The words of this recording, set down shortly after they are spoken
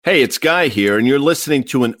Hey, it's Guy here, and you're listening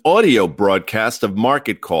to an audio broadcast of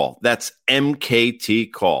Market Call. That's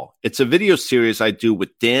MKT Call. It's a video series I do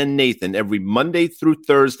with Dan Nathan every Monday through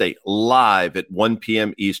Thursday, live at 1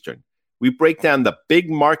 p.m. Eastern. We break down the big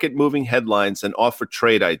market-moving headlines and offer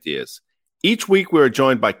trade ideas. Each week, we are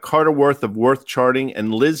joined by Carter Worth of Worth Charting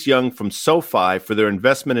and Liz Young from SoFi for their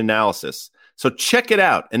investment analysis. So check it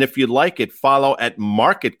out, and if you like it, follow at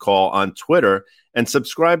Market Call on Twitter and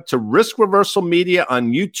subscribe to Risk Reversal Media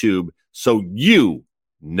on YouTube so you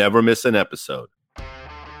never miss an episode.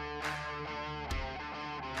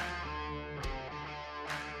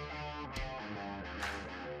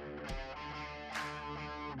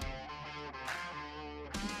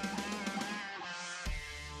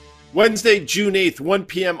 Wednesday, June 8th, 1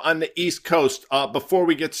 p.m. on the East Coast. Before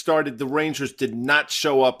we get started, the Rangers did not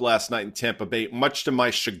show up last night in Tampa Bay, much to my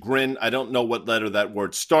chagrin. I don't know what letter that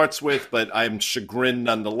word starts with, but I'm chagrined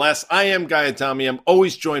nonetheless. I am Guy Adami. I'm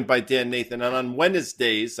always joined by Dan Nathan. And on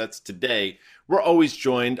Wednesdays, that's today, we're always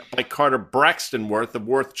joined by Carter Braxton Worth of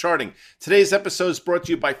Worth Charting. Today's episode is brought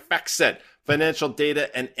to you by FactSet, financial data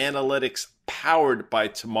and analytics powered by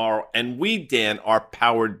Tomorrow. And we, Dan, are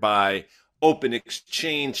powered by Open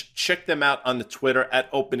Exchange. Check them out on the Twitter at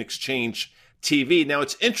Open Exchange TV. Now,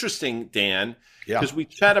 it's interesting, Dan, because we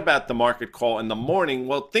chat about the Market Call in the morning.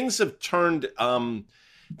 Well, things have turned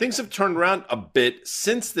around a bit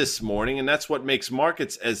since this morning, and that's what makes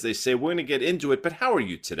markets, as they say. We're going to get into it, but how are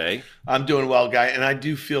you today? I'm doing well, Guy, and I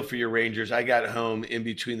do feel for your Rangers. I got home in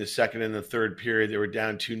between the second and the third period. They were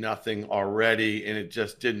down 2-0 already, and it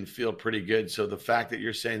just didn't feel pretty good. So the fact that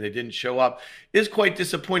you're saying they didn't show up is quite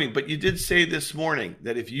disappointing. But you did say this morning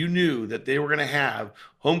that if you knew that they were going to have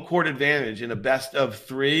home court advantage in a best of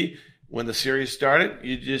three when the series started,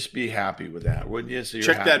 you'd just be happy with that, wouldn't you? So you're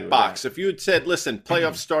check that box. If you had said, listen,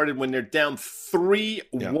 playoffs started when they're down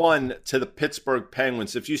 3-1 to the Pittsburgh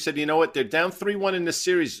Penguins. If you said, you know what, they're down 3-1 in this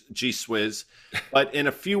series, G-Swizz, but in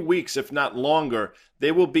a few weeks, if not longer,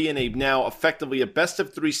 they will be in a now effectively a best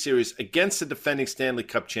of three series against the defending Stanley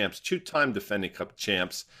Cup champs, two-time defending Cup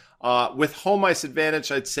champs. With home ice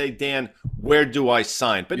advantage, I'd say, Dan, where do I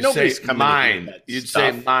sign? But nobody's coming mine. in that You'd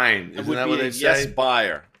stuff. say mine. Isn't that what they say? Yes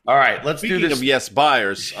buyer. All right, let's do this. Speaking of yes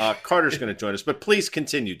buyers, Carter's going to join us, but please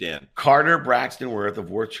continue, Dan. Carter Braxton Worth of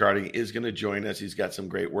Worth Charting is going to join us. He's got some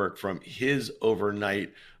great work from his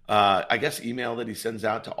overnight email that he sends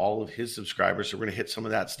out to all of his subscribers. So we're going to hit some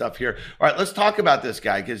of that stuff here. All right, let's talk about this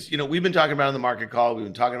guy because, we've been talking about it on the Market Call. We've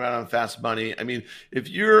been talking about it on Fast Money. I mean, if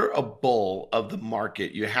you're a bull of the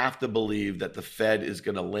market, you have to believe that the Fed is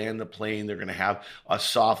going to land the plane. They're going to have a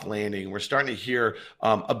soft landing. We're starting to hear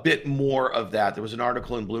a bit more of that. There was an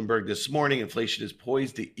article in Bloomberg this morning. Inflation is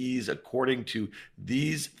poised to ease according to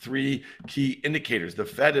these three key indicators. The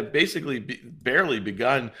Fed have basically barely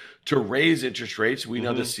begun to raise interest rates. We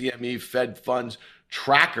know the CME Fed Funds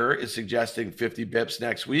Tracker is suggesting 50 bips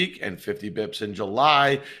next week and 50 bips in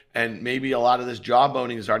July. And maybe a lot of this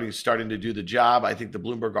jawboning is already starting to do the job. I think the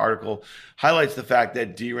Bloomberg article highlights the fact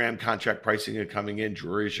that DRAM contract pricing is coming in,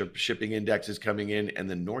 jewelry shipping index is coming in, and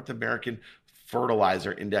the North American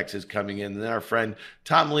fertilizer index is coming in. And then our friend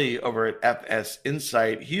Tom Lee over at FS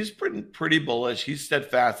Insight, he's pretty bullish. He's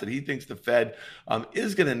steadfast that he thinks the Fed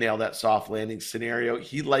is going to nail that soft landing scenario.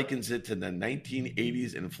 He likens it to the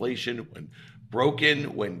 1980s inflation when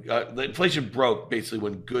the inflation broke basically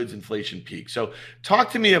when goods inflation peaked. So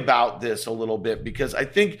talk to me about this a little bit, because I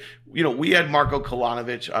think, we had Marko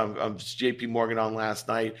Kolanovic of JP Morgan on last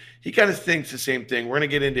night. He kind of thinks the same thing. We're going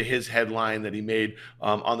to get into his headline that he made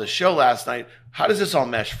on the show last night. How does this all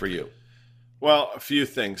mesh for you? Well, a few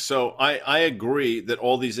things. So I agree that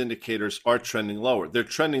all these indicators are trending lower. They're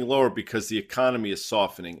trending lower because the economy is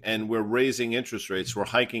softening and we're raising interest rates. We're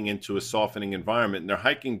hiking into a softening environment, and they're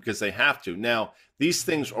hiking because they have to. Now, these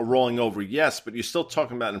things are rolling over, yes, but you're still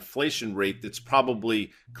talking about an inflation rate that's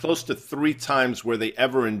probably close to 3 times where they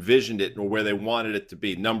ever envisioned it or where they wanted it to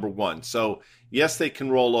be, number one. So, yes, they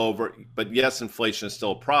can roll over, but yes, inflation is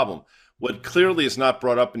still a problem. What clearly is not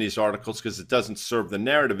brought up in these articles, because it doesn't serve the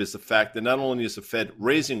narrative, is the fact that not only is the Fed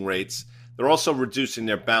raising rates, they're also reducing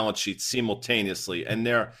their balance sheets simultaneously, and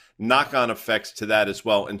there are knock-on effects to that as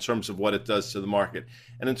well in terms of what it does to the market.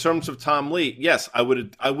 And in terms of Tom Lee, yes, I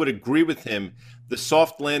would agree with him. The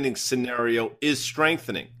soft landing scenario is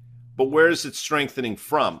strengthening. But where is it strengthening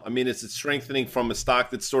from? I mean, is it strengthening from a stock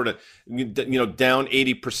that's sort of, down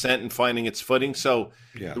 80% and finding its footing? So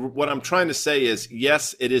what I'm trying to say is,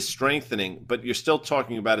 yes, it is strengthening, but you're still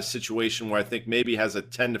talking about a situation where I think maybe has a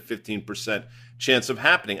 10 to 15% chance of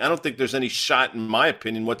happening. I don't think there's any shot, in my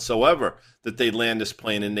opinion, whatsoever that they land this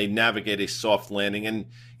plane and they navigate a soft landing. And,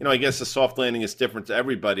 I guess a soft landing is different to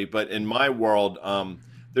everybody, but in my world,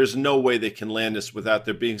 there's no way they can land this without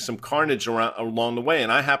there being some carnage along the way.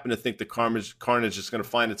 And I happen to think the carnage is going to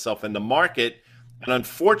find itself in the market. And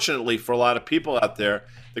unfortunately for a lot of people out there,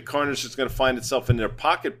 the carnage is going to find itself in their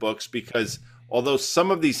pocketbooks, because although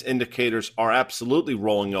some of these indicators are absolutely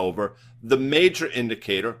rolling over, the major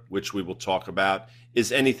indicator, which we will talk about,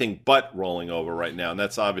 is anything but rolling over right now. And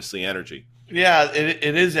that's obviously energy. Yeah,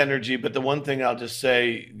 it is energy, but the one thing I'll just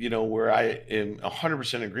say, where I am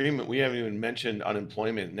 100% agreement, we haven't even mentioned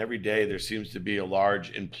unemployment. And every day there seems to be a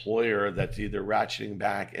large employer that's either ratcheting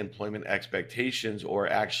back employment expectations or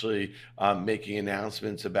actually making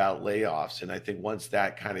announcements about layoffs. And I think once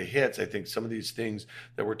that kind of hits, I think some of these things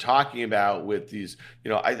that we're talking about with these,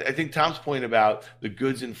 I think Tom's point about the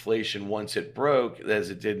goods inflation once it broke, as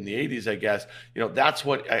it did in the 80s, I guess, that's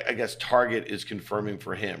what I guess Target is confirming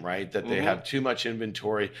for him, right? That they have too much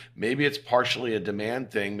inventory. Maybe it's partially a demand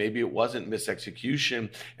thing. Maybe it wasn't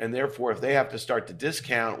misexecution. And therefore, if they have to start to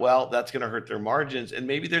discount, well, that's going to hurt their margins. And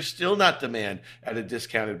maybe there's still not demand at a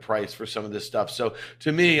discounted price for some of this stuff. So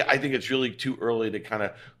to me, I think it's really too early to kind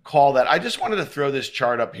of call that. I just wanted to throw this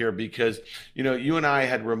chart up here because, you and I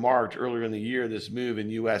had remarked earlier in the year this move in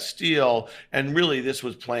U.S. steel, and really this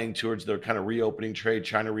was playing towards the kind of reopening trade,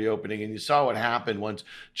 China reopening, and you saw what happened once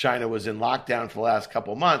China was in lockdown for the last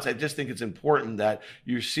couple of months. I just think it's important that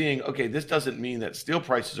you're seeing, okay, this doesn't mean that steel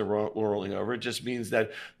prices are rolling over. It just means that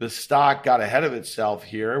the stock got ahead of itself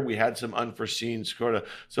here. We had some unforeseen sort of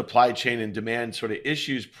supply chain and demand sort of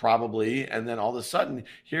issues probably, and then all of a sudden,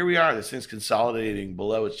 here we are, this thing's consolidating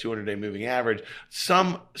below its 200-day moving average.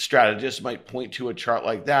 Some strategists might point to a chart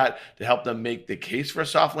like that to help them make the case for a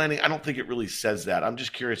soft landing. I don't think it really says that. I'm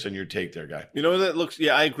just curious on your take there, Guy.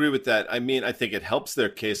 Yeah, I agree with that. I mean, I think it helps their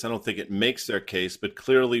case. I don't think it makes their case, but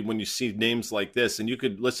clearly when you see names like this, and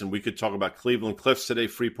we could talk about Cleveland-Cliffs today,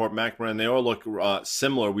 Freeport-McMoran, they all look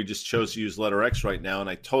similar. We just chose to use letter X right now, and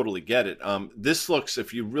I totally get it. This looks,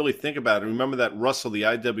 if you really think about it, remember that Russell, the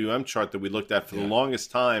IWM chart that we looked at for the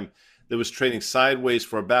longest time, that was trading sideways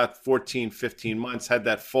for about 14, 15 months, had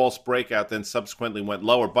that false breakout, then subsequently went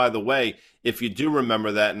lower. By the way, if you do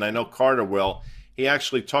remember that, and I know Carter will, he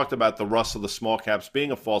actually talked about the Russell, the small caps,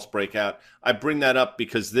 being a false breakout. I bring that up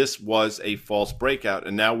because this was a false breakout,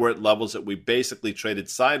 and now we're at levels that we basically traded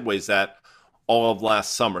sideways at all of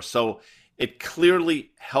last summer. So it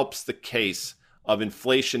clearly helps the case of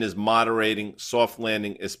inflation is moderating, soft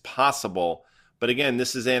landing is possible. But again,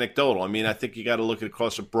 this is anecdotal. I mean, I think you got to look at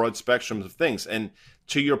across a broad spectrum of things. And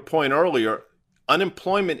to your point earlier,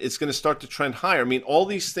 unemployment is going to start to trend higher. I mean, all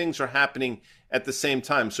these things are happening at the same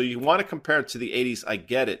time. So you want to compare it to the 80s, I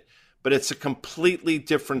get it. But it's a completely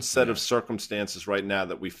different set of circumstances right now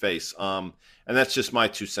that we face. And that's just my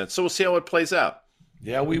 2 cents. So we'll see how it plays out.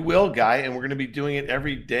 Yeah, we will, Guy. And we're going to be doing it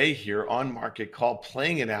every day here on Market Call,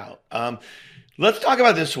 playing it out. Let's talk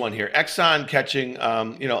about this one here. Exxon catching,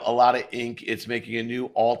 a lot of ink. It's making a new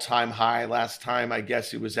all-time high. Last time, I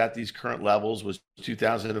guess it was at these current levels was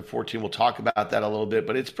 2014. We'll talk about that a little bit,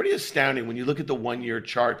 but it's pretty astounding when you look at the one-year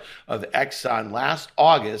chart of Exxon. Last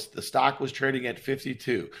August, the stock was trading at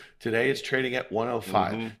 52. Today, it's trading at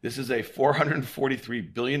 105. This is a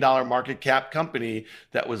 $443 billion market cap company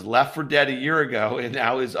that was left for dead a year ago and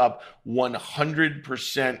now is up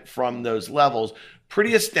 100% from those levels.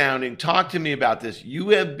 Pretty astounding. Talk to me about this.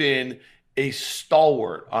 You have been a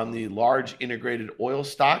stalwart on the large integrated oil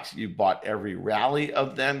stocks. You've bought every rally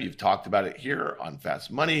of them. You've talked about it here on Fast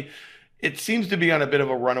Money. It seems to be on a bit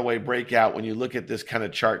of a runaway breakout when you look at this kind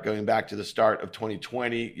of chart going back to the start of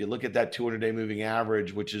 2020. You look at that 200-day moving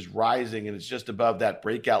average, which is rising, and it's just above that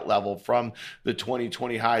breakout level from the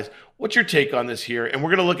 2020 highs. What's your take on this here? And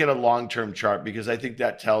we're going to look at a long-term chart because I think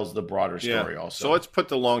that tells the broader story also. So let's put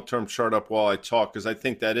the long-term chart up while I talk because I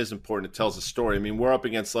think that is important. It tells a story. I mean, we're up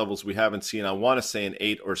against levels we haven't seen, I want to say, in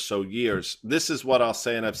 8 or so years. This is what I'll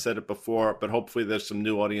say, and I've said it before, but hopefully there's some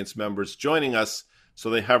new audience members joining us so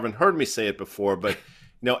they haven't heard me say it before. But,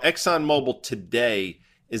 ExxonMobil today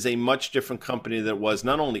is a much different company than it was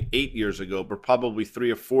not only 8 years ago, but probably 3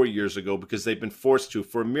 or 4 years ago because they've been forced to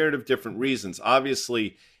for a myriad of different reasons.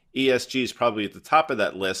 Obviously, ESG is probably at the top of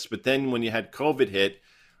that list. But then when you had COVID hit,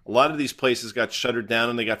 a lot of these places got shuttered down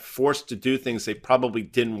and they got forced to do things they probably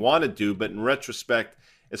didn't want to do. But in retrospect,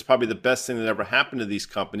 it's probably the best thing that ever happened to these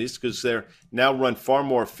companies because they're now run far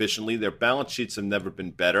more efficiently. Their balance sheets have never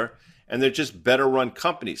been better. And they're just better run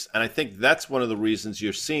companies. And I think that's one of the reasons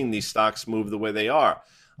you're seeing these stocks move the way they are.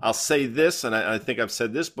 I'll say this, and I think I've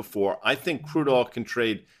said this before. I think crude oil can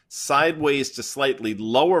trade sideways to slightly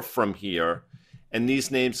lower from here, and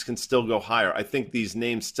these names can still go higher. I think these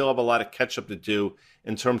names still have a lot of catch up to do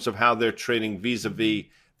in terms of how they're trading vis-a-vis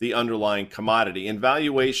the underlying commodity. And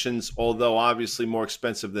valuations, although obviously more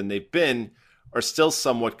expensive than they've been, are still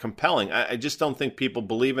somewhat compelling. I just don't think people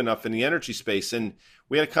believe enough in the energy space. And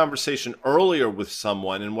we had a conversation earlier with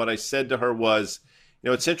someone, and what I said to her was,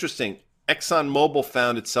 it's interesting. ExxonMobil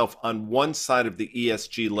found itself on one side of the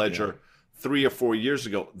ESG ledger 3 or 4 years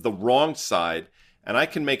ago, the wrong side. And I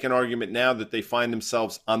can make an argument now that they find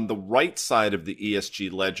themselves on the right side of the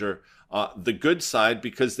ESG ledger, the good side,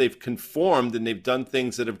 because they've conformed and they've done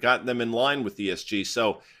things that have gotten them in line with ESG.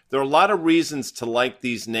 So there are a lot of reasons to like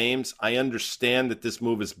these names. I understand that this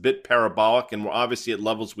move is a bit parabolic, and we're obviously at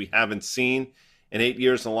levels we haven't seen in 8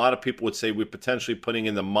 years. And a lot of people would say we're potentially putting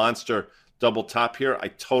in the monster double top here. I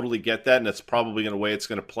totally get that, and that's probably in a way it's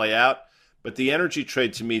going to play out. But the energy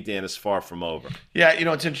trade, to me, Dan, is far from over. Yeah,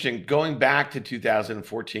 it's interesting. Going back to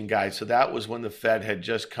 2014, guys, so that was when the Fed had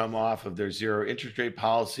just come off of their zero interest rate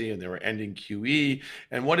policy and they were ending QE.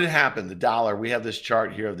 And what had happened? The dollar, we have this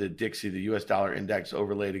chart here of the Dixie, the US dollar index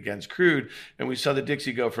overlaid against crude. And we saw the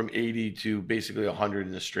Dixie go from 80 to basically 100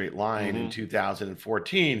 in a straight line in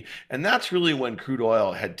 2014. And that's really when crude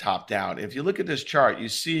oil had topped out. If you look at this chart, you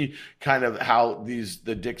see kind of how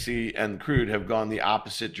the Dixie and crude have gone the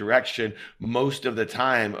opposite direction most of the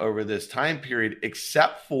time over this time period,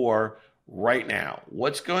 except for right now.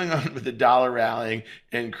 What's going on with the dollar rallying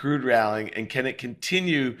and crude rallying, and can it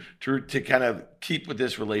continue to kind of keep with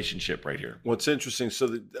this relationship right here? Well, it's interesting.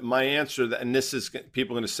 So my answer, and this is,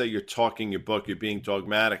 people are going to say you're talking your book, you're being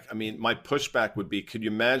dogmatic. I mean, my pushback would be, could you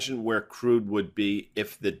imagine where crude would be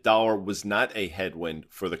if the dollar was not a headwind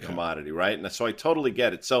for the commodity, right? And so I totally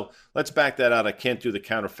get it. So let's back that out. I can't do the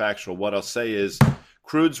counterfactual. What I'll say is,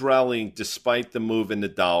 crude's rallying despite the move in the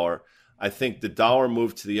dollar. I think the dollar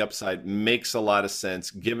move to the upside makes a lot of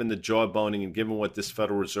sense given the jawboning and given what this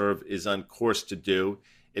Federal Reserve is on course to do.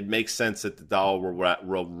 It makes sense that the dollar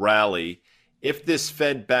will rally. If this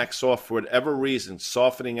Fed backs off for whatever reason,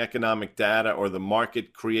 softening economic data, or the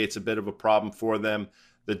market creates a bit of a problem for them,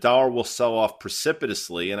 the dollar will sell off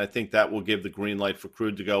precipitously. And I think that will give the green light for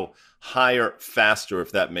crude to go higher faster,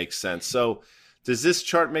 if that makes sense. So does this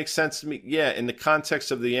chart make sense to me? Yeah, in the context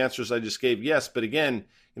of the answers I just gave, yes. But again,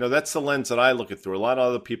 that's the lens that I look at through. A lot of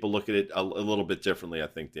other people look at it a little bit differently, I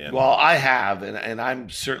think, Dan. Well, I have, and I'm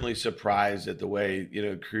certainly surprised at the way,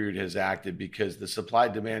 crude has acted, because the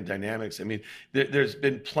supply-demand dynamics, I mean, there's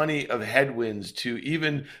been plenty of headwinds to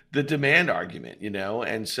even the demand argument,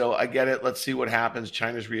 and so I get it. Let's see what happens.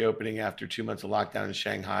 China's reopening after 2 months of lockdown in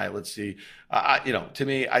Shanghai. Let's see. To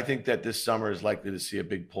me, I think that this summer is likely to see a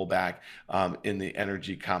big pullback in the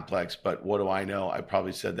energy complex. But what do I know? I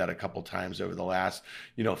probably said that a couple times over the last,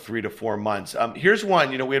 3 to 4 months. Here's one.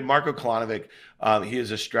 We had Marko Kolanovic. He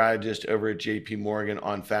is a strategist over at JP Morgan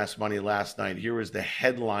on Fast Money last night. Here was the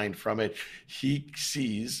headline from it. He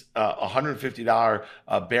sees $150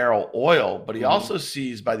 a barrel oil, but he also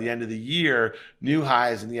sees by the end of the year new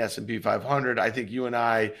highs in the S&P 500. I think you and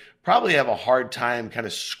I probably have a hard time kind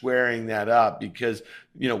of squaring that up, because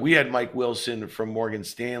we had Mike Wilson from Morgan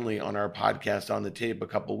Stanley on our podcast On the Tape a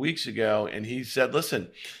couple of weeks ago, and he said, listen,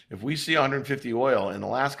 if we see 150 oil, and the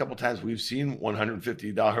last couple of times we've seen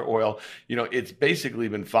 $150 oil, it's basically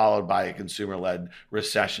been followed by a consumer-led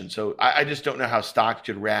recession. So I just don't know how stocks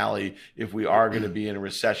should rally if we are going to be in a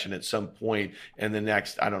recession at some point in the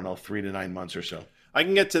next, 3 to 9 months or so. I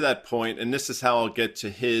can get to that point, and this is how I'll get to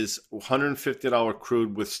his $150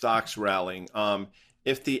 crude with stocks rallying.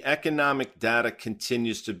 If the economic data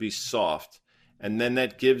continues to be soft, and then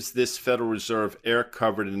that gives this Federal Reserve air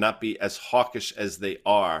cover to not be as hawkish as they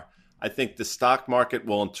are, I think the stock market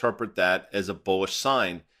will interpret that as a bullish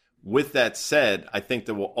sign. With that said, I think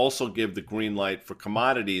that will also give the green light for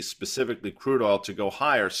commodities, specifically crude oil, to go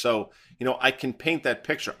higher. So, I can paint that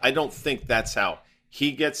picture. I don't think that's how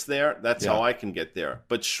he gets there. That's how I can get there.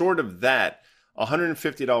 But short of that,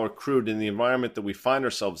 $150 crude in the environment that we find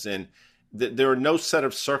ourselves in, there are no set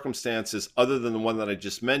of circumstances other than the one that I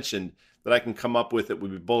just mentioned that I can come up with that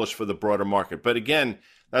would be bullish for the broader market. But again,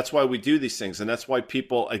 that's why we do these things. And that's why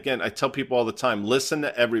people, again, I tell people all the time, listen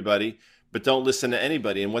to everybody, but don't listen to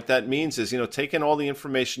anybody. And what that means is, take in all the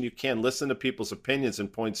information you can, listen to people's opinions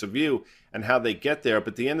and points of view and how they get there.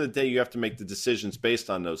 But at the end of the day, you have to make the decisions based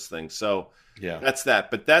on those things. So that's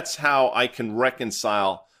that. But that's how I can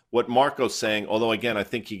reconcile what Marco's saying. Although, again, I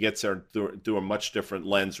think he gets there through a much different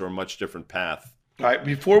lens or a much different path. All right,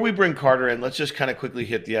 before we bring Carter in, let's just kind of quickly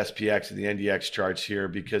hit the SPX and the NDX charts here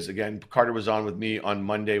because, again, Carter was on with me on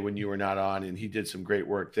Monday when you were not on, and he did some great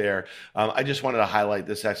work there. I just wanted to highlight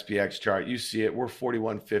this SPX chart. You see it. We're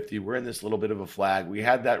 4150. We're in this little bit of a flag. We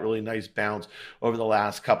had that really nice bounce over the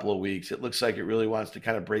last couple of weeks. It looks like it really wants to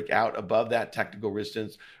kind of break out above that technical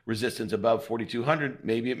resistance above 4,200.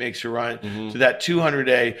 Maybe it makes a run to that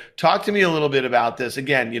 200-day. Talk to me a little bit about this.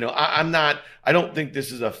 Again, I don't think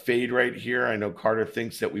this is a fade right here. I know Carter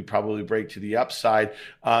thinks that we probably break to the upside.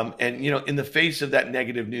 In the face of that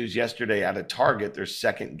negative news yesterday out of Target, their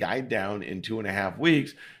second guide down in 2.5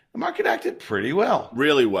 weeks, the market acted pretty well.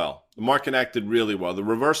 Really well. The market acted really well. The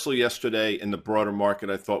reversal yesterday in the broader market,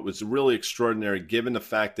 I thought, was really extraordinary, given the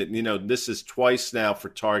fact that, this is twice now for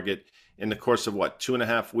Target in the course of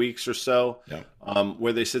 2.5 weeks or so,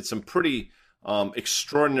 where they said some pretty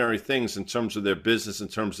extraordinary things in terms of their business, in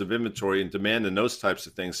terms of inventory and demand and those types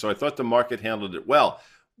of things. So I thought the market handled it well.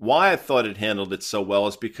 Why I thought it handled it so well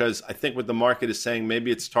is because I think what the market is saying,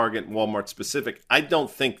 maybe it's Target and Walmart specific. I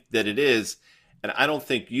don't think that it is, and I don't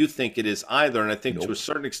think you think it is either. And I think to a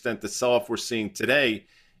certain extent, the sell-off we're seeing today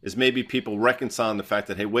is maybe people reconciling the fact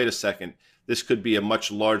that, hey, wait a second, this could be a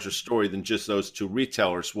much larger story than just those two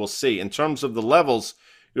retailers. We'll see. In terms of the levels,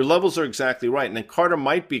 your levels are exactly right. And then Carter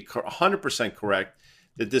might be 100% correct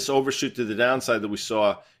that this overshoot to the downside that we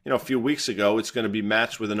saw, a few weeks ago, it's going to be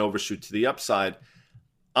matched with an overshoot to the upside.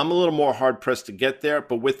 I'm a little more hard-pressed to get there.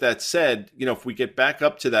 But with that said, if we get back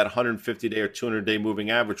up to that 150-day or 200-day moving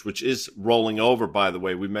average, which is rolling over, by the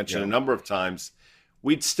way, we mentioned a number of times,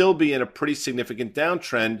 we'd still be in a pretty significant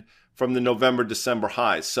downtrend from the November-December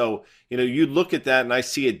highs. So, you look at that and I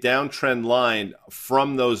see a downtrend line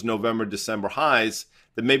from those November-December highs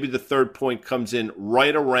that maybe the third point comes in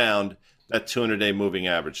right around that 200-day moving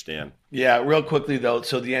average, Dan. Yeah, real quickly, though.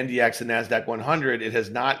 So the NDX and NASDAQ 100, it has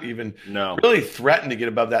not even really threatened to get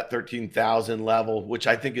above that 13,000 level, which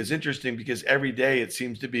I think is interesting because every day it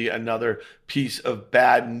seems to be another piece of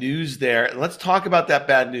bad news there. And let's talk about that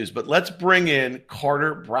bad news. But let's bring in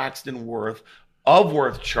Carter Braxton Worth of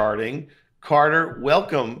Worth Charting. Carter,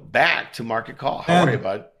 welcome back to Market Call. How are you,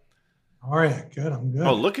 bud? How are you? Good. I'm good.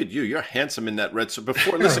 Oh, look at you. You're handsome in that red. So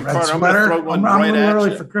listen, red Carter, sweater. I'm going to throw one right at you. I'm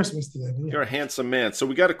early for Christmas today. Yeah. You're a handsome man. So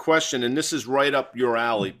we got a question, and this is right up your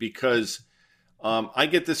alley because I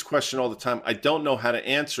get this question all the time. I don't know how to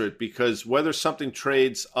answer it because whether something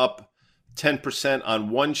trades up 10% on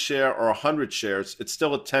one share or 100 shares, it's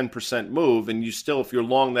still a 10% move. And you still, if you're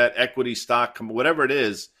long that equity stock, whatever it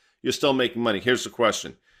is, you're still making money. Here's the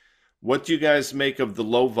question. What do you guys make of the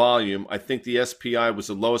low volume? I think the SPI was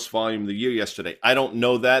the lowest volume of the year yesterday. I don't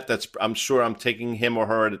know that. I'm sure I'm taking him or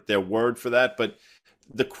her at their word for that. But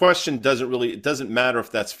the question doesn't matter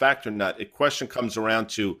if that's fact or not. The question comes around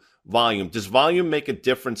to volume. Does volume make a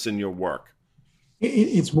difference in your work?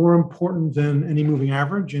 It's more important than any moving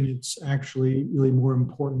average, and it's actually really more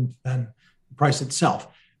important than the price itself.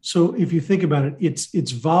 So if you think about it,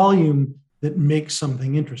 it's volume that makes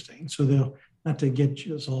something interesting. So not to get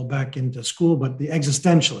us all back into school, but the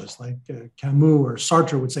existentialists like Camus or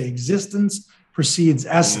Sartre would say existence precedes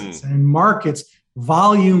essence. And in markets,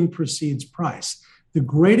 volume precedes price. The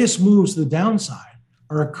greatest moves to the downside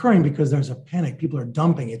are occurring because there's a panic. People are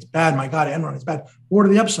dumping. It's bad. My God, Enron is bad. Or to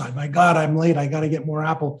the upside. My God, I'm late. I got to get more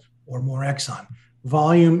Apple or more Exxon.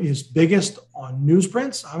 Volume is biggest on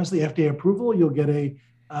newsprints. Obviously, FDA approval, you'll get a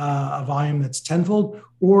volume that's tenfold,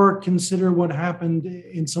 or consider what happened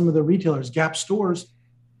in some of the retailers. Gap stores,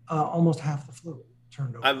 almost half the float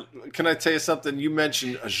turned over. Can I tell you something? You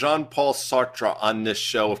mentioned Jean-Paul Sartre on this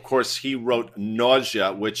show. Of course, he wrote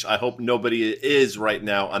Nausea, which I hope nobody is right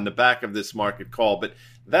now on the back of this market call. But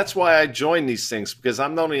that's why I join these things, because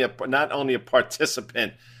I'm not only a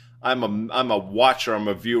participant, I'm a watcher. I'm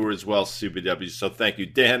a viewer as well, CBW. So thank you,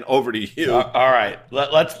 Dan. Over to you. All right,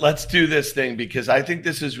 let's do this thing because I think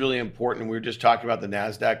this is really important. We were just talking about the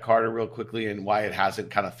Nasdaq, Carter, real quickly, and why it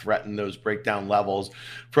hasn't kind of threatened those breakdown levels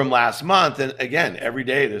from last month. And again, every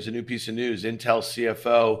day there's a new piece of news. Intel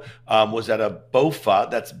CFO was at a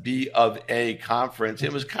BOFA, that's B of A conference.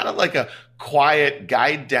 It was kind of like a quiet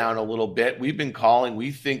guide down a little bit. We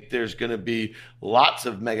think there's going to be lots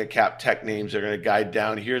of mega cap tech names that are going to guide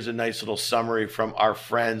down. Here's a nice little summary from our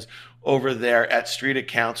friends over there at Street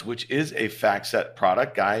Accounts, which is a FactSet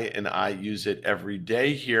product. Guy and I use it every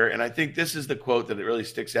day here. And I think this is the quote that it really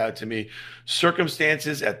sticks out to me.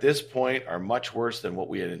 Circumstances at this point are much worse than what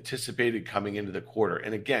we had anticipated coming into the quarter.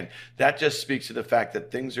 And again, that just speaks to the fact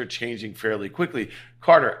that things are changing fairly quickly.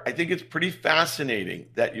 Carter, I think it's pretty fascinating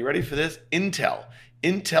that, you ready for this?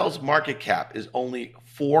 Intel's market cap is only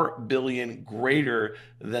 $4 billion greater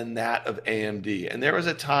than that of AMD. And there was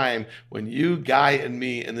a time when you, Guy, and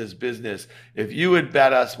me in this business, if you had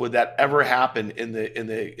bet us would that ever happen in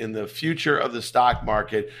the future of the stock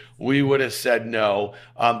market, we would have said no.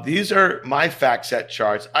 These are my FactSet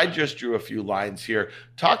charts. I just drew a few lines here.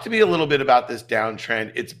 Talk to me a little bit about this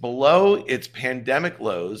downtrend. It's below its pandemic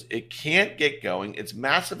lows. It can't get going. It's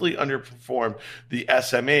massively underperformed the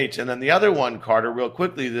SMH. And then the other one, Carter, real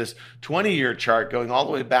quickly, this 20-year chart going all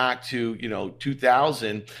the way back to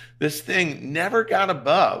 2000. This thing never got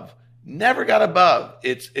above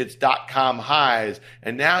its .com highs,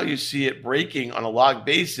 and now you see it breaking on a log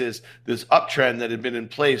basis this uptrend that had been in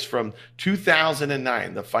place from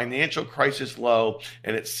 2009, the financial crisis low,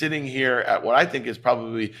 and it's sitting here at what I think is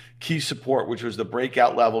probably key support, which was the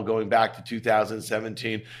breakout level going back to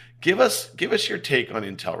 2017. Give us your take on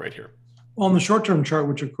Intel right here. Well, on the short-term chart,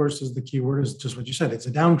 which of course is the key word, is just what you said. It's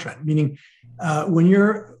a downtrend, meaning when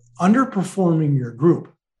you're underperforming your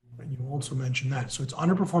group, and you also mentioned that. So it's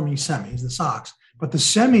underperforming semis, the SOX, but the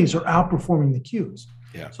semis are outperforming the Qs.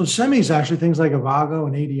 Yeah. So semis, actually, things like Avago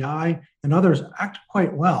and ADI and others act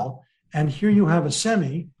quite well. And here you have a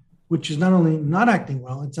semi, which is not only not acting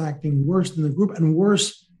well, it's acting worse than the group and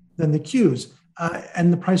worse than the Qs.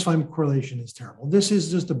 And the price volume correlation is terrible. This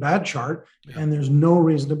is just a bad chart, and there's no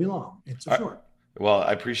reason to be long. It's a short. Well,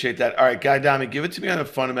 I appreciate that. All right, Guy Adami, give it to me on a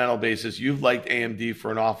fundamental basis. You've liked AMD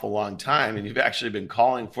for an awful long time, and you've actually been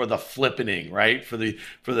calling for the flippening, right? For the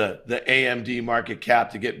AMD market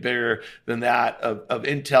cap to get bigger than that of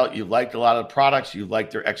Intel. You've liked a lot of products. You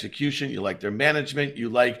like their execution. You like their management. You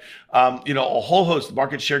like a whole host of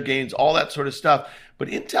market share gains, all that sort of stuff. But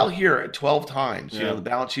Intel here at 12 times, the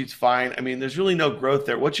balance sheet's fine. I mean, there's really no growth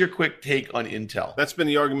there. What's your quick take on Intel? That's been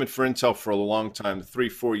the argument for Intel for a long time,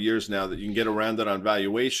 3-4 years now, that you can get around it on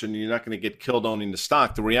valuation. You're not going to get killed owning the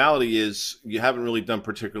stock. The reality is you haven't really done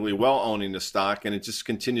particularly well owning the stock, and it just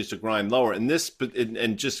continues to grind lower. And just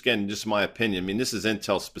my opinion, I mean, this is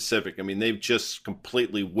Intel specific. I mean, they've just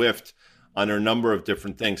completely whiffed on a number of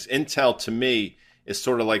different things. Intel, to me, is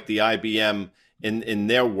sort of like the IBM in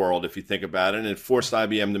their world, if you think about it, and it forced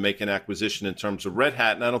IBM to make an acquisition in terms of Red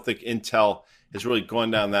Hat, and I don't think Intel has really gone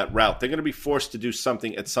down that route. They're going to be forced to do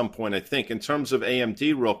something at some point, I think. In terms of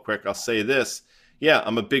AMD, real quick, I'll say this. Yeah,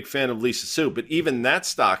 I'm a big fan of Lisa Su, but even that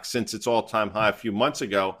stock, since its all-time high a few months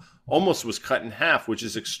ago, almost was cut in half, which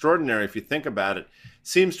is extraordinary if you think about it.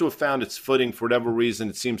 Seems to have found its footing for whatever reason.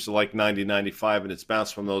 It seems to like 90, 95, and it's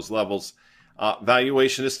bounced from those levels.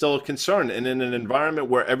 Valuation is still a concern. And in an environment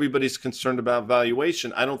where everybody's concerned about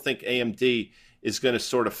valuation, I don't think AMD is going to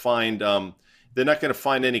sort of find, they're not going to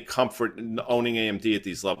find any comfort in owning AMD at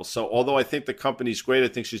these levels. So although I think the company's great, I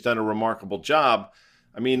think she's done a remarkable job.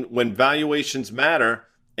 I mean, when valuations matter,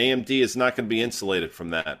 AMD is not going to be insulated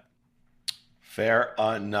from that. Fair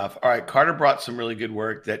enough. All right, Carter brought some really good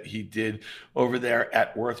work that he did over there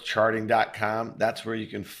at worthcharting.com. That's where you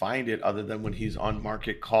can find it other than when he's on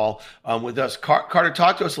market call with us. Carter,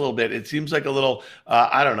 talk to us a little bit. It seems like a little,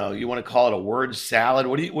 I don't know, you want to call it a word salad.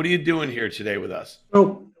 What are you doing here today with us?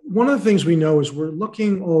 So one of the things we know is we're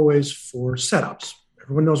looking always for setups.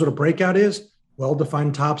 Everyone knows what a breakout is,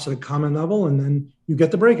 well-defined tops at a common level, and then you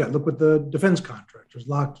get the breakout. Look what the defense contractors,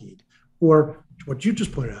 Lockheed, or what you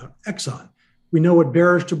just pointed out, Exxon. We know what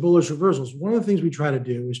bearish to bullish reversals. One of the things we try to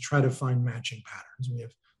do is try to find matching patterns. We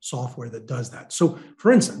have software that does that. So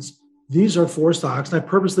for instance, these are 4 stocks, and I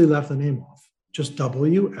purposely left the name off, just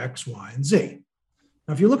W, X, Y, and Z.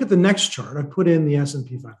 Now, if you look at the next chart, I put in the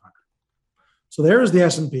S&P 500. So there's the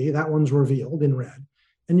S&P, that one's revealed in red.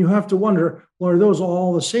 And you have to wonder, well, are those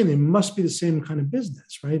all the same? They must be the same kind of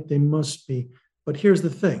business, right? They must be. But here's the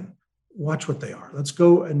thing. Watch what they are. Let's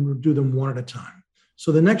go and do them one at a time.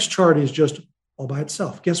 So the next chart is just all by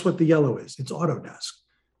itself. Guess what the yellow is? It's Autodesk.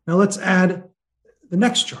 Now let's add the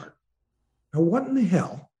next chart. Now what in the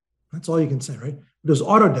hell, that's all you can say, right? What does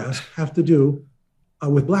Autodesk have to do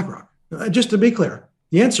with BlackRock? Just to be clear,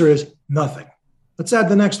 the answer is nothing. Let's add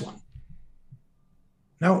the next one.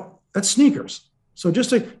 Now that's sneakers. So just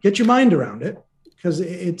to get your mind around it, because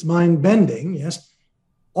it's mind bending, yes,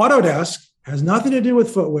 Autodesk has nothing to do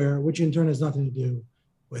with footwear, which in turn has nothing to do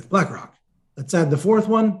with BlackRock. Let's add the fourth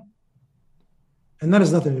one. And that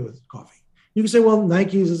has nothing to do with coffee. You can say, well,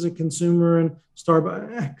 Nike's is a consumer and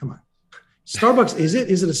Starbucks. Come on. Starbucks, is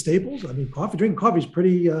it a Staples? I mean, drinking coffee is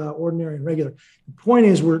pretty ordinary and regular. The point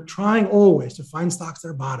is we're trying always to find stocks that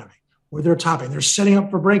are bottoming or they're topping. They're setting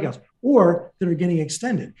up for breakouts or that are getting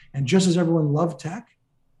extended. And just as everyone loved tech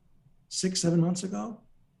 6-7 months ago,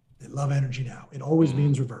 they love energy now. It always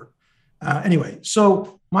means revert. Anyway,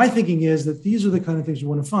 so my thinking is that these are the kind of things you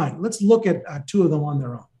want to find. Let's look at 2 of them on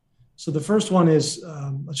their own. So the first one is,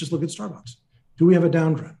 let's just look at Starbucks. Do we have a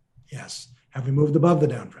downtrend? Yes. Have we moved above the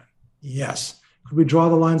downtrend? Yes. Could we draw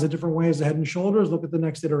the lines in different ways, the head and shoulders? Look at the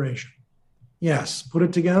next iteration. Yes. Put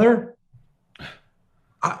it together.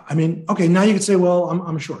 I mean, okay, now you could say, well,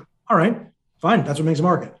 I'm short. All right, fine. That's what makes a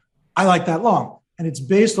market. I like that long. And it's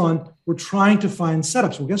based on, we're trying to find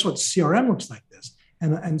setups. Well, guess what? CRM looks like this.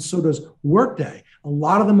 And so does Workday. A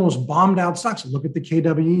lot of the most bombed out stocks. Look at the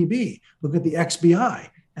KWEB. Look at the XBI.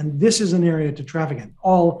 And this is an area to traffic in.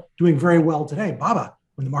 All doing very well today. BABA,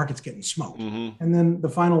 when the market's getting smoked. Mm-hmm. And then the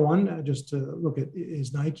final one, just to look at,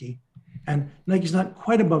 is Nike. And Nike's not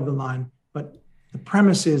quite above the line, but the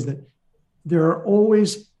premise is that there are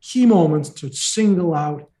always key moments to single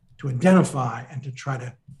out, to identify, and to try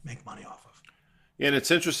to make money off of. Yeah, and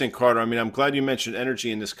it's interesting, Carter. I mean, I'm glad you mentioned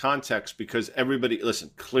energy in this context because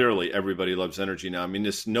clearly everybody loves energy now. I mean,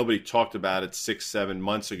 nobody talked about it 6-7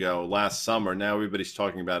 months ago, last summer. Now everybody's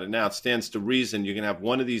talking about it now. It stands to reason you're going to have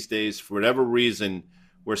one of these days, for whatever reason,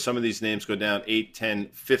 where some of these names go down 8, 10,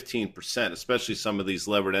 15%, especially some of these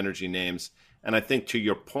levered energy names. And I think to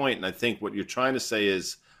your point, and I think what you're trying to say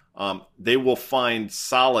is, they will find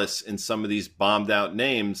solace in some of these bombed out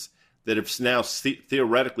names that have now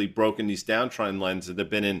theoretically broken these downtrend lines that they've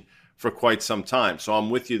been in for quite some time. So I'm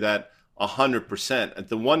with you that 100%. And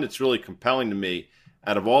the one that's really compelling to me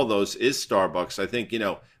out of all those is Starbucks. I think,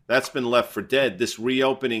 that's been left for dead. This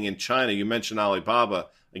reopening in China, you mentioned Alibaba,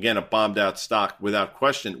 again, a bombed out stock without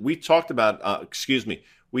question. We talked about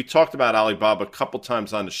Alibaba a couple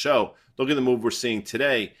times on the show. Look at the move we're seeing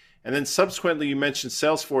today. And then subsequently, you mentioned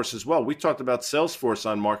Salesforce as well. We talked about Salesforce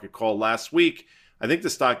on Market Call last week. I think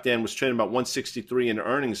the stock, Dan, was trading about 163 in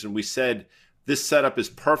earnings, and we said this setup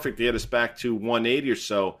is perfect to get us back to 180 or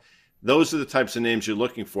so. Those are the types of names you're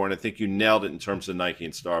looking for, and I think you nailed it in terms of Nike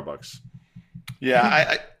and Starbucks.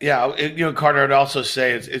 Yeah, Carter, I'd also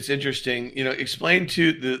say it's interesting. Explain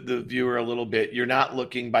to the viewer a little bit. You're not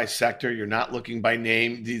looking by sector. You're not looking by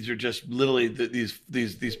name. These are just literally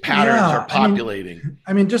these patterns are populating.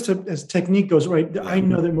 I mean, just as technique goes, right? Yeah. I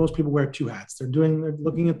know that most people wear two hats. They're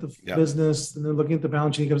looking at the business and they're looking at the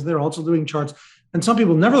balance sheet because they're also doing charts. And some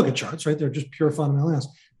people never look at charts, right? They're just pure fundamental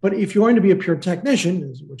analysts. But if you're going to be a pure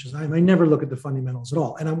technician, which is I never look at the fundamentals at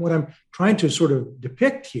all. And what I'm trying to sort of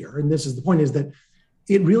depict here, and this is the point, is that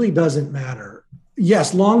it really doesn't matter.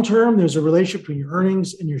 Yes, long term, there's a relationship between your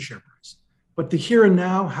earnings and your share price. But the here and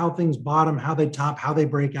now, how things bottom, how they top, how they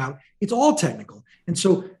break out, it's all technical. And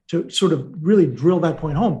so to sort of really drill that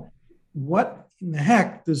point home, what in the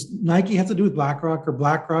heck does Nike have to do with BlackRock or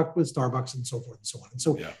BlackRock with Starbucks and so forth and so on? And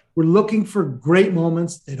so we're looking for great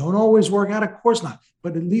moments. They don't always work out, of course not,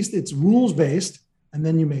 but at least it's rules-based, and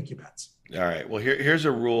then you make your bets. All right. Well, here's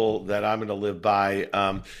a rule that I'm going to live by,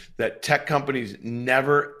 that tech companies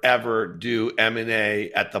never, ever do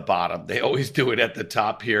M&A at the bottom. They always do it at the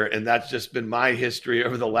top here. And that's just been my history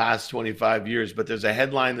over the last 25 years. But there's a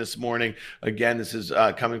headline this morning. Again, this is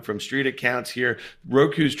coming from Street Accounts here.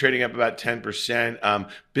 Roku's trading up about 10%.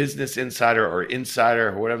 Business Insider or Insider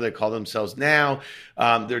or whatever they call themselves now,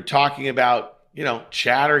 they're talking about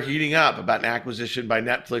chatter heating up about an acquisition by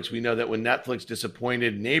Netflix. We know that when Netflix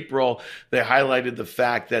disappointed in April, they highlighted the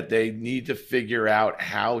fact that they need to figure out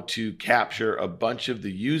how to capture a bunch of the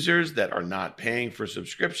users that are not paying for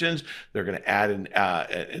subscriptions. They're going to add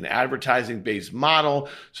an advertising-based model.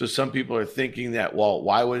 So some people are thinking that, well,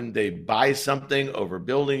 why wouldn't they buy something over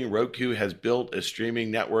building? Roku has built a streaming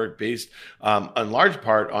network based in large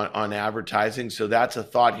part on advertising. So that's a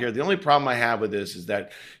thought here. The only problem I have with this is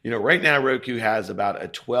that, right now Roku has about a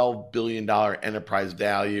 $12 billion enterprise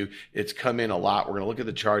value. It's come in a lot. We're going to look at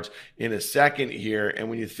the charts in a second here.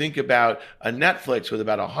 And when you think about a Netflix with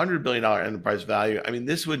about $100 billion enterprise value, I mean,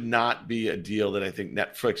 this would not be a deal that I think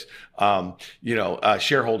Netflix,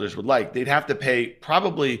 shareholders would like. They'd have to pay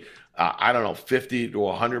probably 50 to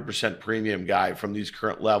 100% premium guy from these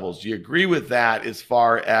current levels. Do you agree with that as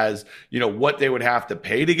far as, what they would have to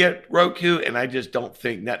pay to get Roku? And I just don't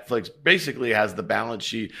think Netflix basically has the balance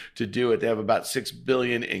sheet to do it. They have about $6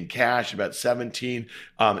 billion in cash, about 17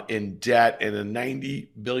 in debt, and a $90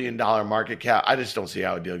 billion market cap. I just don't see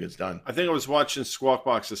how a deal gets done. I think I was watching Squawk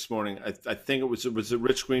Box this morning. I think it was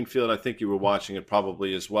Rich Greenfield. I think you were watching it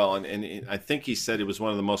probably as well. And I think he said it was one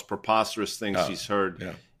of the most preposterous things he's heard.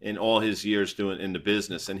 Yeah. In all his years doing in the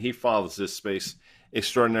business. And he follows this space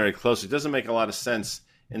extraordinarily closely. It doesn't make a lot of sense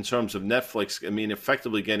in terms of Netflix. I mean,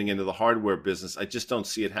 effectively getting into the hardware business. I just don't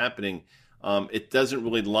see it happening. It doesn't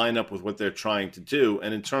really line up with what they're trying to do.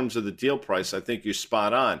 And in terms of the deal price, I think you're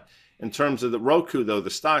spot on. In terms of the Roku, though, the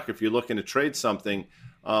stock, if you're looking to trade something,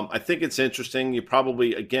 I think it's interesting. You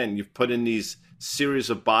probably, again, you've put in these series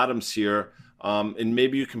of bottoms here. and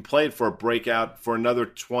maybe you can play it for a breakout for another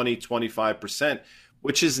 20, 25%,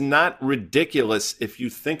 which is not ridiculous if you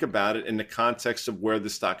think about it in the context of where the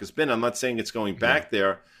stock has been. I'm not saying it's going back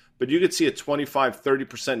there, but you could see a 25,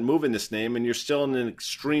 30% move in this name, and you're still in an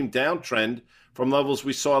extreme downtrend from levels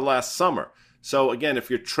we saw last summer. So again, if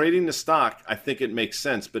you're trading the stock, I think it makes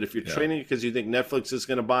sense. But if you're trading it because you think Netflix is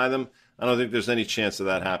going to buy them, I don't think there's any chance of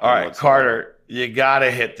that happening. All right, Carter, you got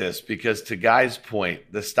to hit this because to Guy's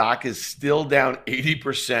point, the stock is still down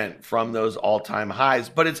 80% from those all-time highs,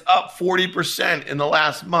 but it's up 40% in the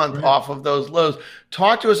last month off of those lows.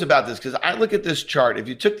 Talk to us about this because I look at this chart. If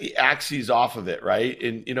you took the axes off of it, right,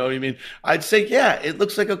 and you know what I mean, I'd say, yeah, it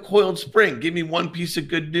looks like a coiled spring. Give me one piece of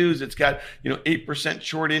good news. It's got 8%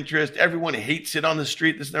 short interest. Everyone hates it on the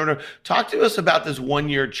street. This never. Talk to us about this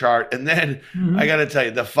 1-year chart, and then I got to tell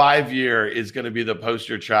you, the 5-year is going to be the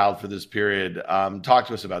poster child for this period. Talk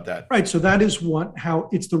to us about that. Right. So that is how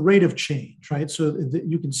it's the rate of change, right? So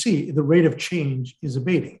you can see the rate of change is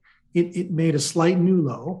abating. It made a slight new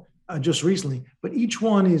low just recently, but each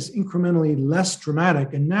one is incrementally less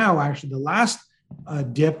dramatic. And now actually the last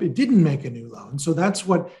dip, it didn't make a new low. And so that's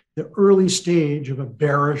what the early stage of a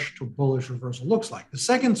bearish to bullish reversal looks like. The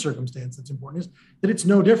second circumstance that's important is that it's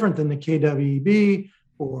no different than the KWEB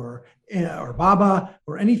or BABA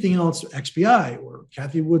or anything else, XBI or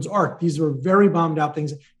Cathie Wood's ARK. These are very bombed out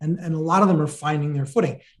things, and a lot of them are finding their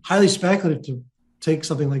footing. Highly speculative to take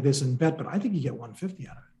something like this and bet, but I think you get 150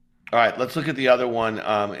 out of it. All right, let's look at the other one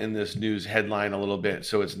in this news headline a little bit.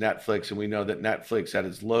 So it's Netflix, and we know that Netflix at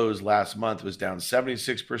its lows last month was down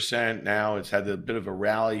 76%. Now it's had a bit of a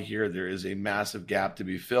rally here. There is a massive gap to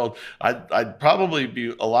be filled. I'd probably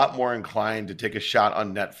be a lot more inclined to take a shot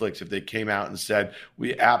on Netflix if they came out and said,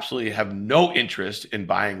 we absolutely have no interest in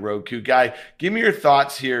buying Roku. Guy, give me your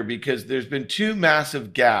thoughts here because there's been two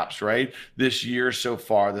massive gaps, right, this year so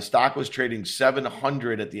far. The stock was trading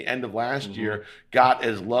 700 at the end of last year, got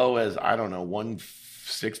as low as, I don't know,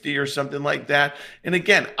 160 or something like that. And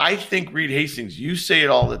again, I think Reed Hastings, you say it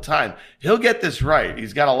all the time, he'll get this right.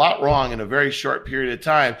 He's got a lot wrong in a very short period of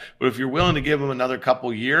time. But if you're willing to give him another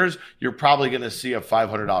couple years, you're probably going to see a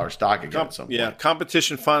 $500 stock again at some point. Yeah,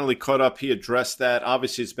 competition finally caught up. He addressed that.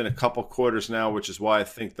 Obviously, it's been a couple quarters now, which is why I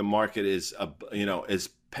think the market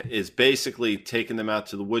is basically taking them out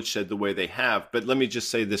to the woodshed the way they have. But let me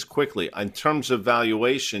just say this quickly. In terms of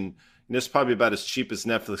valuation, this is probably about as cheap as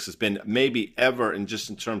Netflix has been maybe ever in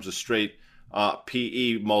terms of straight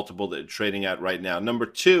PE multiple that they're trading at right now. Number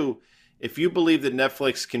two, if you believe that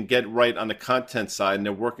Netflix can get right on the content side and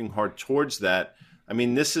they're working hard towards that, I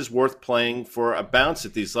mean, this is worth playing for a bounce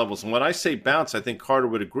at these levels. And when I say bounce, I think Carter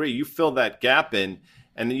would agree. You fill that gap in,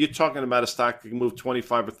 and you're talking about a stock that can move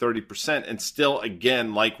 25 or 30% and still,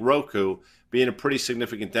 again, like Roku, be in a pretty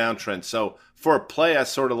significant downtrend. So for a play, I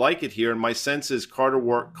sort of like it here. And my sense is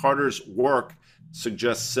Carter's work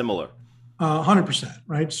suggests similar. 100%,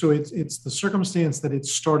 right? So it's the circumstance that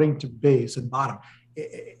it's starting to base and bottom.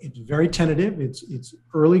 It's very tentative. It's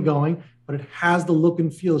early going, but it has the look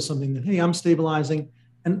and feel of something that, hey, I'm stabilizing.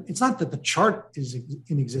 And it's not that the chart is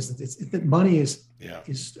in existence. It's that money is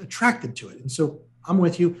attracted to it. And so I'm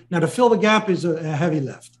with you. Now, to fill the gap is a heavy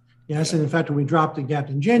lift. Yes, and in fact, when we dropped the gap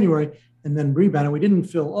in January and then rebounded, we didn't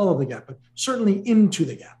fill all of the gap, but certainly into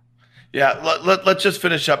the gap. Yeah, let's just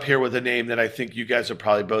finish up here with a name that I think you guys will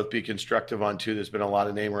probably both be constructive on too. There's been a lot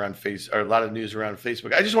of news around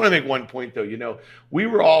Facebook. I just want to make one point though. You know, we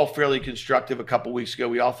were all fairly constructive a couple weeks ago.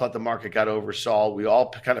 We all thought the market got oversold. We all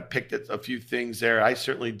kind of picked at a few things there. I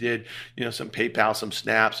certainly did. You know, some PayPal, some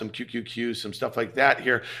Snap, some QQQ, some stuff like that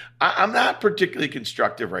here. I'm not particularly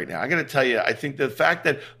constructive right now. I got to tell you, I think the fact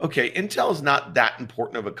that Intel is not that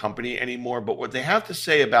important of a company anymore, but what they have to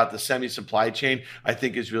say about the semi supply chain, I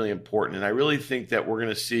think is really important. And I really think that we're going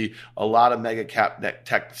to see a lot of mega cap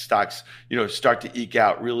tech stocks, start to eke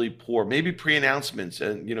out really poor, maybe pre-announcements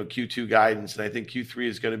and, Q2 guidance. And I think Q3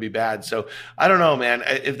 is going to be bad. So I don't know, man,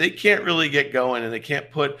 if they can't really get going and they can't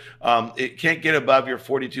it can't get above your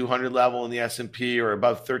 4,200 level in the S&P or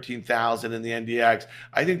above 13,000 in the NDX,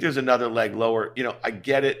 I think there's another leg lower. I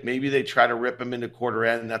get it. Maybe they try to rip them into quarter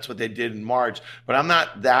end. And that's what they did in March, but I'm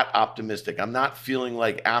not that optimistic. I'm not feeling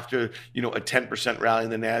like after, a 10% rally in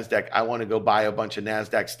the NASDAQ, I want to go buy a bunch of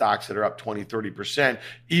NASDAQ stocks that are up 20, 30%,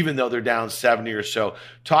 even though they're down 70 or so.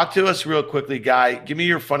 Talk to us real quickly, Guy. Give me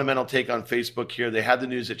your fundamental take on Facebook here. They had the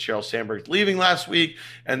news that Sheryl Sandberg's leaving last week.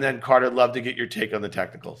 And then, Carter, I'd love to get your take on the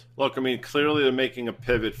technicals. Look, I mean, clearly they're making a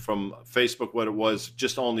pivot from Facebook, what it was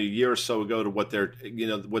just only a year or so ago, to what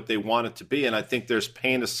what they want it to be. And I think there's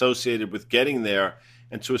pain associated with getting there.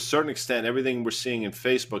 And to a certain extent, everything we're seeing in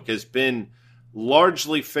Facebook has been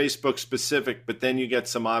largely Facebook specific, but then you get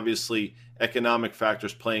some obviously economic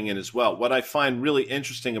factors playing in as well. What I find really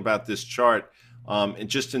interesting about this chart, and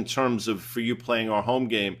just in terms of for you playing our home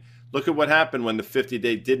game, look at what happened when the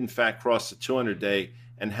 50-day did in fact cross the 200-day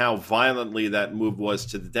and how violently that move was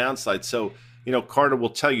to the downside. So, Carter will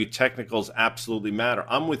tell you technicals absolutely matter.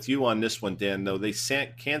 I'm with you on this one, Dan, though. They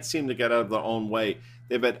can't seem to get out of their own way.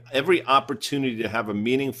 They've had every opportunity to have a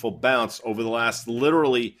meaningful bounce over the last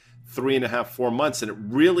literally 3.5, 4 months, and it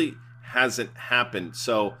really hasn't happened.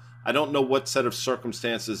 So I don't know what set of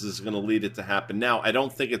circumstances is going to lead it to happen now. I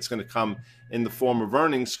don't think it's going to come in the form of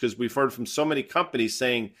earnings because we've heard from so many companies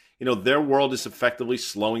saying, their world is effectively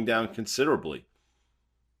slowing down considerably.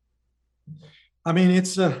 I mean,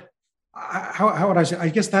 it's how would I say? I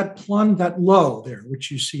guess that plunge, that low there,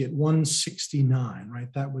 which you see at 169,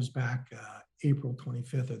 right? That was back April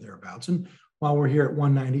 25th or thereabouts. And while we're here at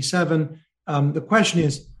 197, the question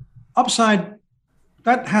is, upside,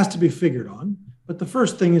 that has to be figured on. But the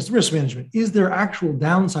first thing is risk management. Is there actual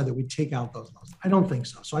downside that we take out those lows? I don't think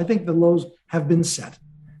so. So I think the lows have been set.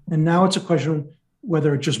 And now it's a question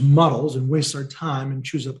whether it just muddles and wastes our time and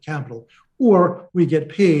chews up capital, or we get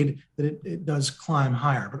paid that it does climb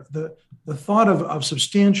higher. But the thought of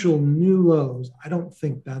substantial new lows, I don't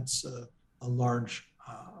think that's a large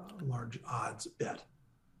odds bet.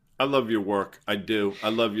 I love your work. I do. I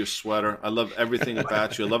love your sweater. I love everything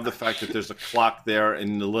about you. I love the fact that there's a clock there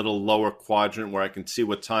in the little lower quadrant where I can see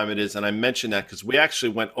what time it is. And I mention that because we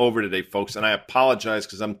actually went over today, folks, and I apologize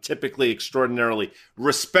because I'm typically extraordinarily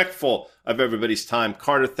respectful of everybody's time.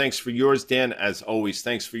 Carter, thanks for yours. Dan, as always,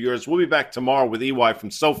 thanks for yours. We'll be back tomorrow with EY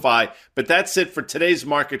from SoFi. But that's it for today's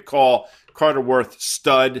market call. Carter Worth,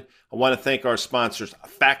 stud. I want to thank our sponsors,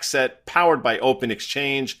 FactSet, powered by Open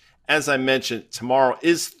Exchange. As I mentioned, tomorrow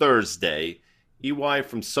is Thursday. EY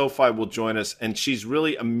from SoFi will join us, and she's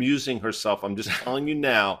really amusing herself. I'm just telling you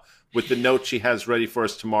now with the note she has ready for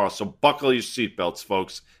us tomorrow. So buckle your seatbelts,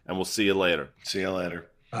 folks, and we'll see you later. See you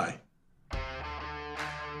later. Bye.